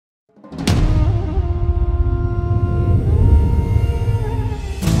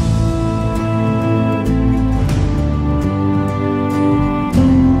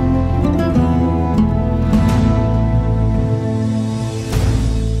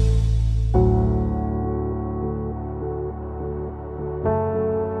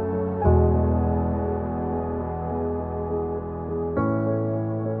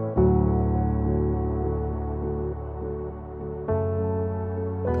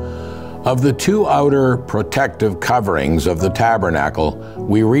Of the two outer protective coverings of the tabernacle,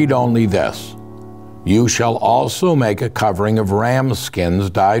 we read only this: "You shall also make a covering of ram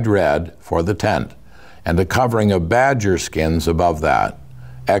skins dyed red for the tent, and a covering of badger skins above that."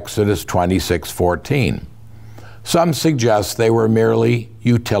 Exodus 26:14. Some suggest they were merely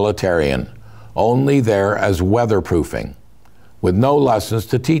utilitarian, only there as weatherproofing, with no lessons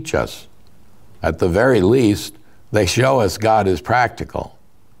to teach us. At the very least, they show us God is practical.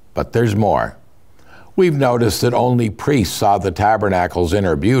 But there's more. We've noticed that only priests saw the tabernacle's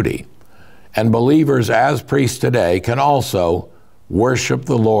inner beauty, and believers as priests today can also worship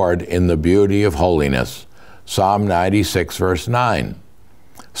the Lord in the beauty of holiness. Psalm 96, verse 9.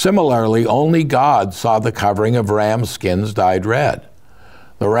 Similarly, only God saw the covering of ram skins dyed red.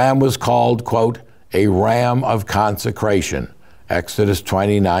 The ram was called, quote, a ram of consecration, Exodus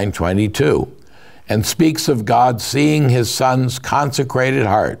 29:22, and speaks of God seeing his Son's consecrated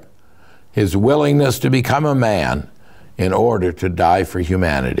heart, his willingness to become a man in order to die for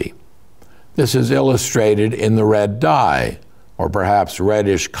humanity. This is illustrated in the red dye, or perhaps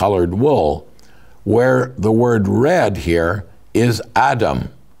reddish colored wool, where the word red here is Adam.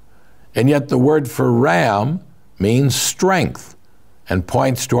 And yet the word for ram means strength and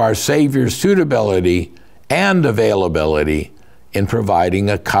points to our Savior's suitability and availability in providing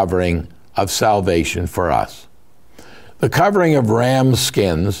a covering of salvation for us. The covering of ram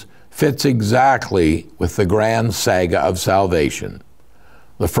skins fits exactly with the grand saga of salvation.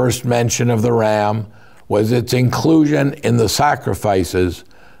 The first mention of the ram was its inclusion in the sacrifices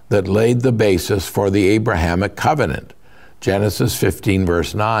that laid the basis for the Abrahamic covenant, Genesis 15,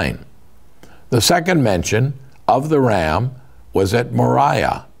 verse 9. The second mention of the ram was at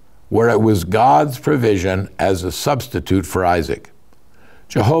Moriah, where it was God's provision as a substitute for Isaac.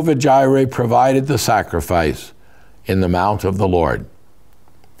 Jehovah Jireh provided the sacrifice in the mount of the Lord.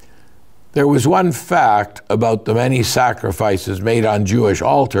 There was one fact about the many sacrifices made on Jewish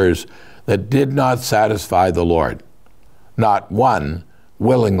altars that did not satisfy the Lord. Not one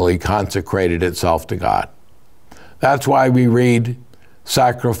willingly consecrated itself to God. That's why we read,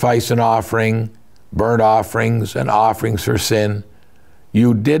 "Sacrifice and offering, burnt offerings and offerings for sin,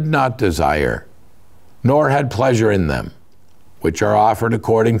 you did not desire, nor had pleasure in them, which are offered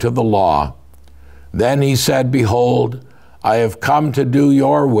according to the law. Then he said, Behold, I have come to do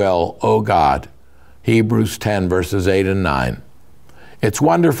your will, O God." Hebrews 10, verses 8 and 9. It's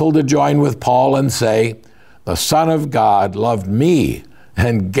wonderful to join with Paul and say, "The Son of God loved me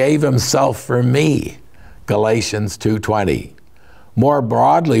and gave himself for me." Galatians 2:20. More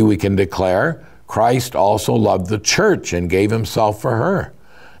broadly, we can declare, Christ also loved the church and gave himself for her.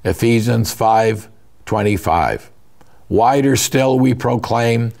 Ephesians 5:25. Wider still, we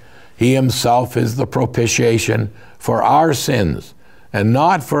proclaim, he himself is the propitiation for our sins, and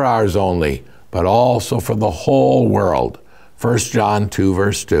not for ours only, but also for the whole world. 1 John 2,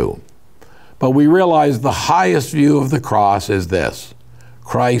 verse 2. But we realize the highest view of the cross is this: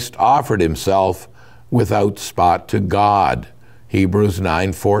 Christ offered himself without spot to God. Hebrews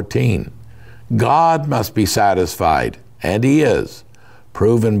 9:14. God must be satisfied, and he is,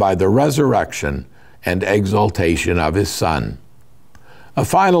 proven by the resurrection and exaltation of his Son. A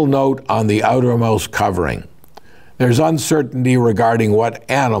final note on the outermost covering. There's uncertainty regarding what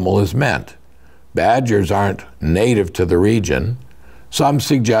animal is meant. Badgers aren't native to the region. Some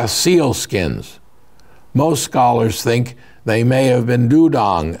suggest seal skins. Most scholars think they may have been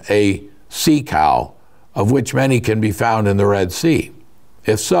dugong, a sea cow, of which many can be found in the Red Sea.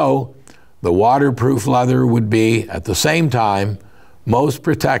 If so, the waterproof leather would be, at the same time, most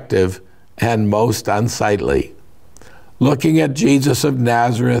protective and most unsightly. Looking at Jesus of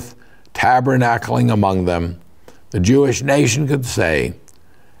Nazareth tabernacling among them, the Jewish nation could say,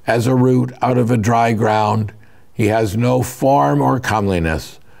 as a root out of a dry ground, he has no form or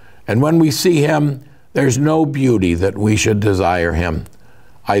comeliness, and when we see him, there's no beauty that we should desire him.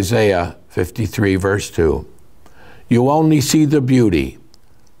 Isaiah 53, verse 2. You only see the beauty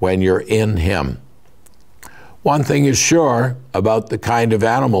when you're in him. One thing is sure about the kind of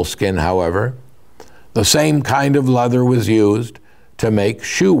animal skin, however. The same kind of leather was used to make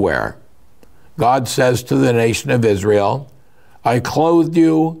shoe wear. God says to the nation of Israel, I clothed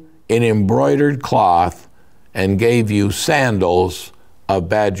you in embroidered cloth and gave you sandals of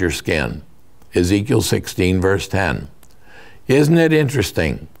badger skin. Ezekiel 16, verse 10. Isn't it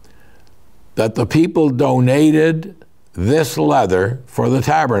interesting that the people donated this leather for the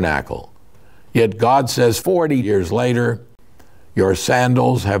tabernacle? Yet God says 40 years later, your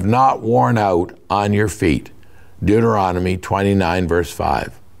sandals have not worn out on your feet. Deuteronomy 29, verse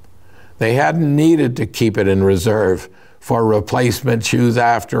 5. They hadn't needed to keep it in reserve for replacement shoes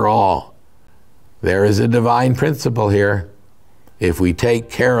after all. There is a divine principle here. If we take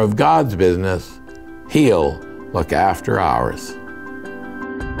care of God's business, He'll look after ours.